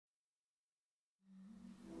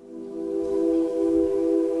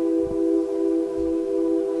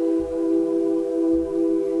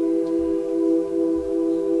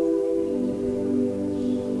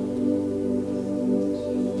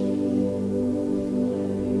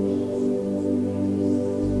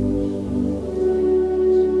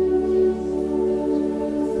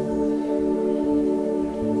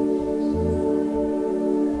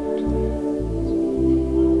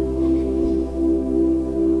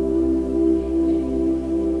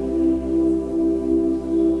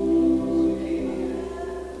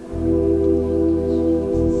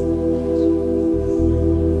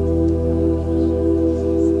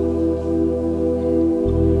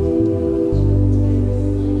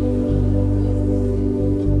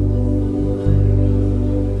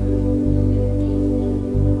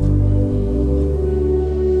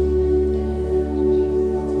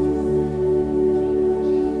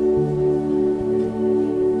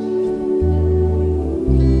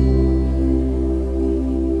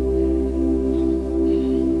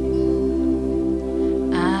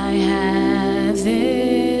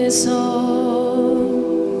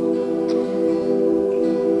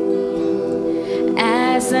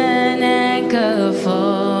anchor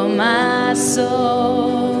for my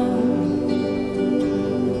soul.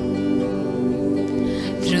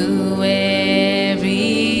 Through every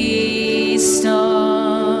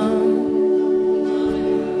storm,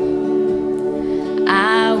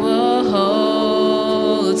 I will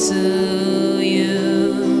hold to you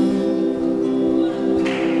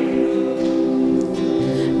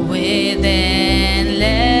with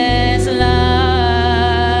endless love.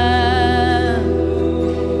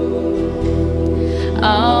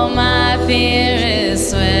 All my fear is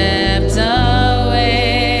swept away.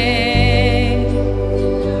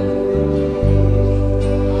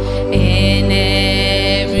 In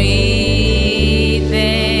everything,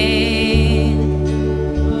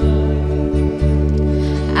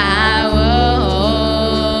 I will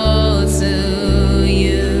hold to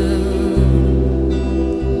you.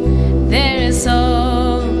 There is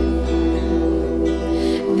hope.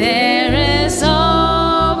 There is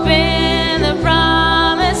hope in the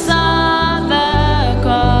promise of the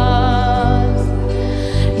cross.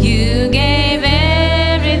 You gave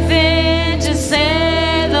everything to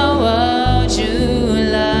save the world you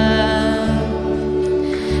love.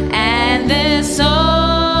 And this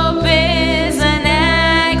hope is an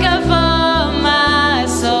anchor for my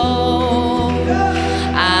soul.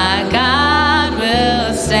 Our God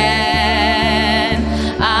will stand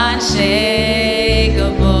unshakable,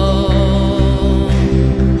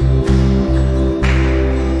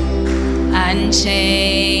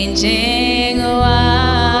 unchanging one.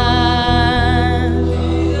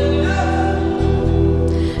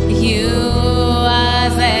 You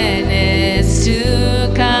was and is to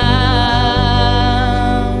come.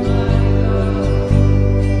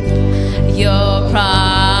 Your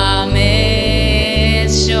promise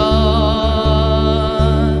sure.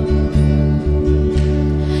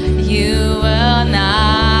 You will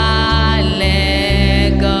not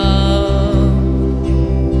let go.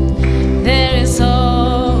 There is hope.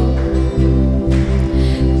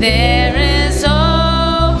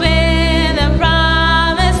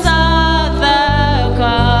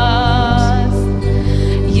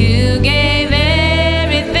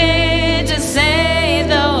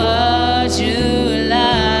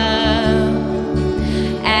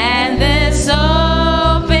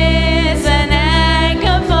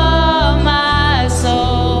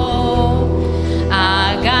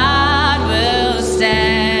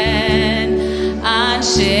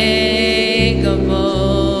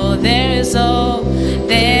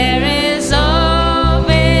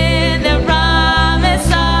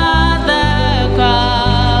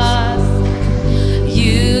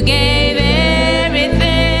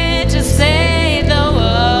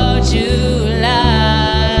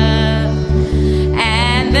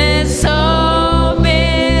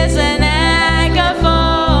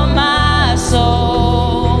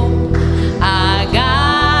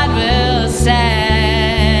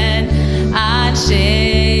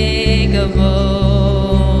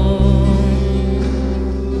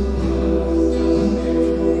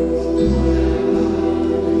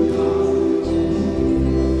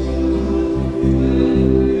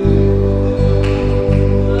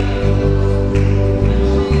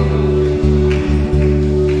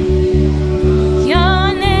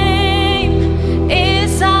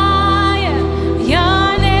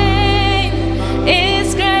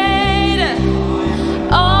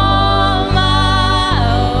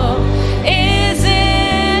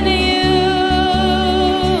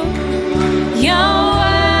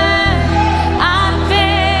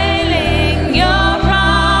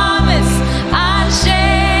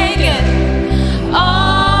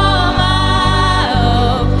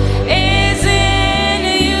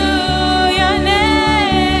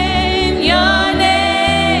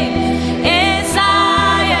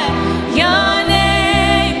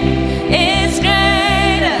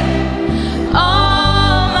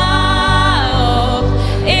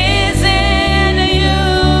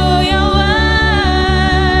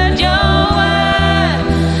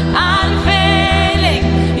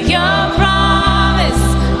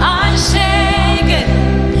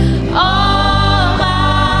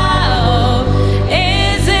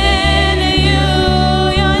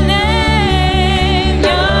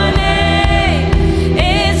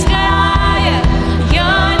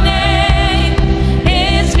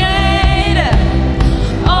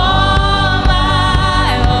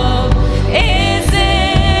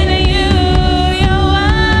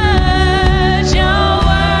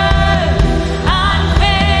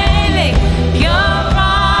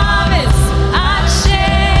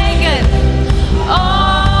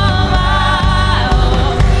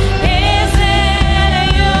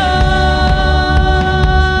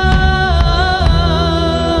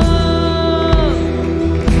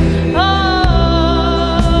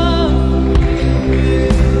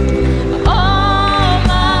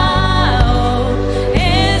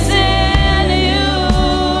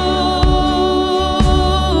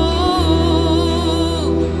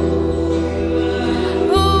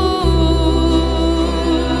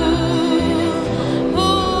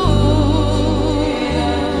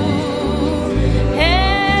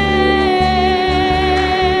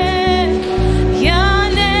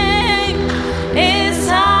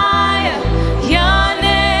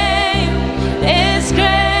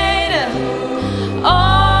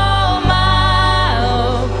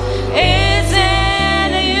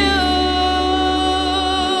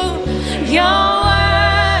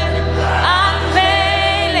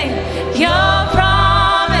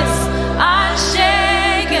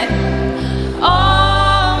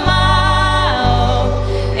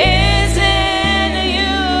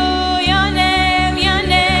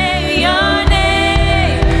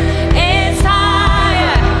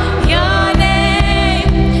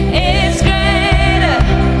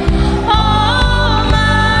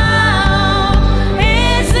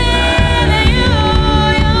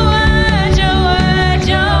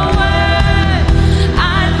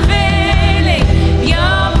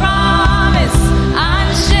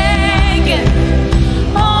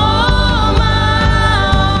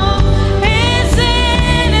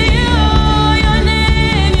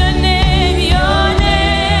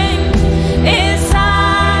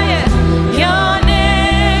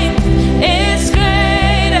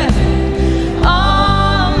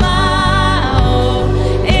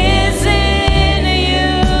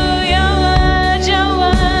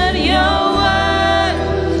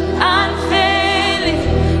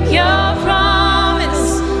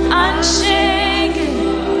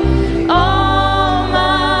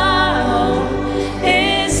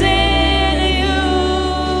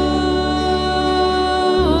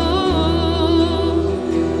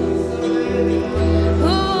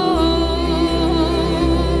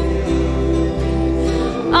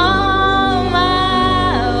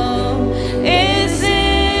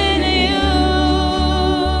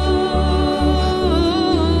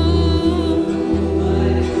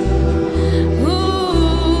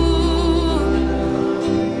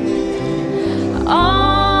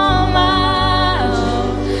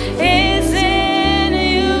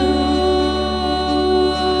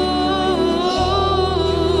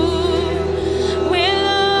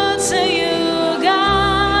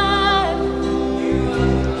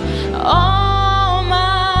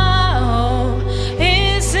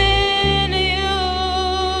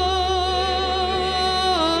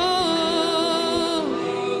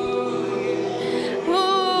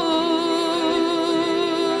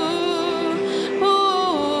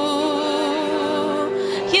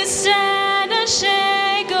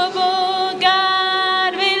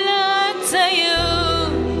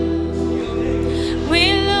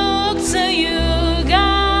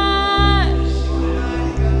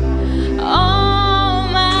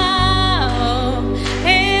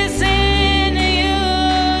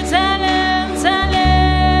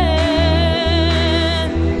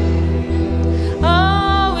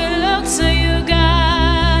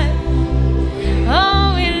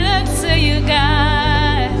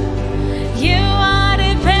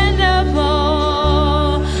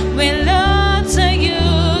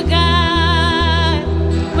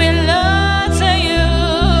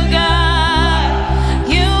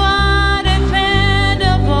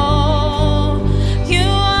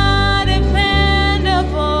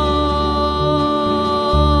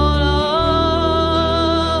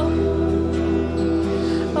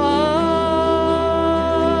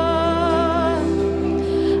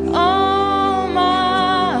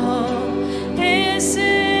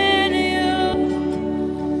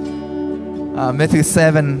 Matthew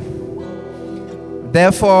 7.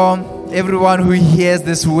 Therefore, everyone who hears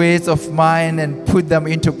these words of mine and put them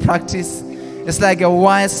into practice is like a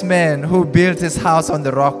wise man who built his house on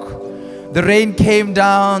the rock. The rain came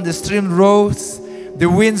down, the stream rose, the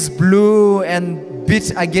winds blew and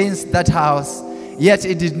beat against that house, yet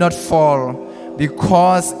it did not fall,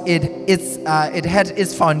 because it had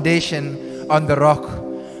its foundation on the rock.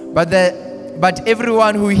 But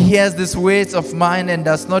everyone who hears these words of mine and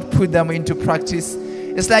does not put them into practice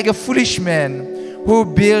is like a foolish man who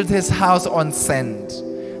built his house on sand.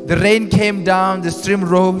 The rain came down, the stream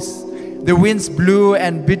rose, the winds blew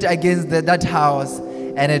and beat against that house,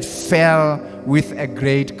 and it fell with a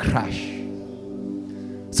great crash.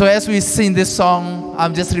 So as we sing this song,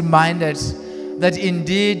 I'm just reminded that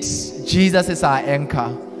indeed Jesus is our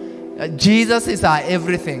anchor. Jesus is our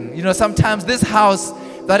everything. You know, sometimes this house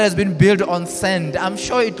that has been built on sand, I'm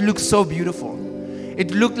sure it looks so beautiful.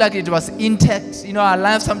 It looked like it was intact. You know, our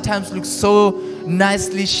lives sometimes look so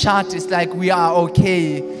nicely shut. It's like we are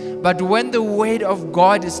okay. But when the weight of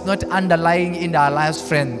God is not underlying in our lives,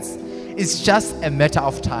 friends, it's just a matter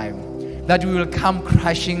of time that we will come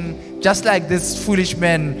crashing, just like this foolish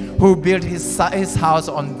man who built his house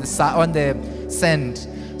on the sand.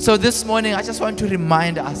 So this morning, I just want to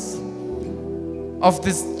remind us of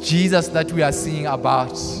this Jesus that we are singing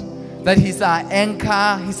about, that he's our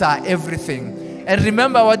anchor, he's our everything. And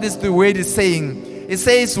remember what the word is saying. It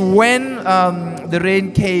says when the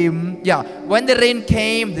rain came, when the rain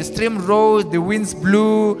came, the stream rose, the winds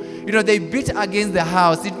blew, you know, they beat against the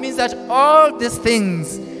house. It means that all these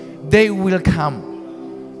things they will come.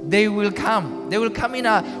 They will come. They will come in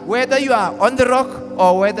whether you are on the rock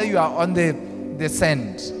or whether you are on the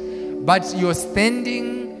sand. But your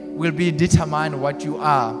standing will be determined what you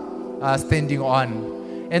are standing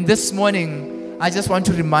on. And this morning, I just want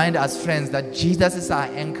to remind us, friends, that Jesus is our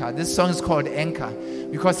anchor. This song is called Anchor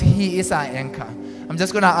because He is our anchor. I'm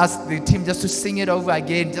just going to ask the team just to sing it over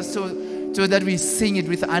again, just so that we sing it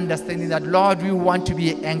with understanding that, Lord, we want to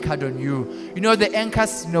be anchored on you. You know, the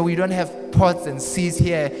anchors, we don't have ports and seas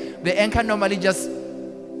here. The anchor normally just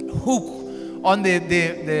hook on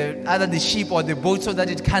the ship or the boat so that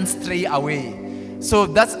it can't stray away. So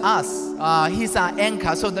that's us. He's our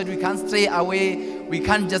anchor so that we can't stray away. We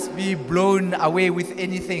can't just be blown away with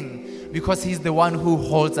anything because He's the one who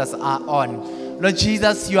holds us on. Lord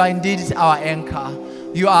Jesus, you are indeed our anchor.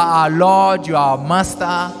 You are our Lord. You are our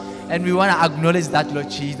Master. And we want to acknowledge that, Lord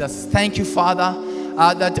Jesus. Thank you, Father,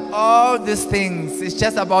 that all these things, it's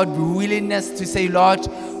just about willingness to say, Lord,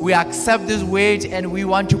 we accept this word and we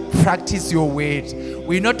want to practice your word.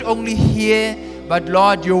 We not only hear, but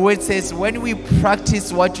Lord, your word says, when we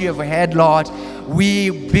practice what you have heard, Lord,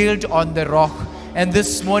 we build on the rock. And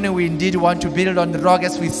this morning we indeed want to build on the rock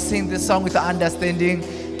as we sing this song with understanding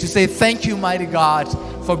to say, thank you, mighty God,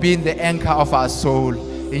 for being the anchor of our soul.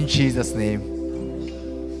 In Jesus' name.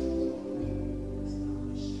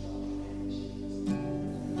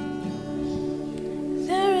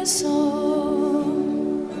 There is so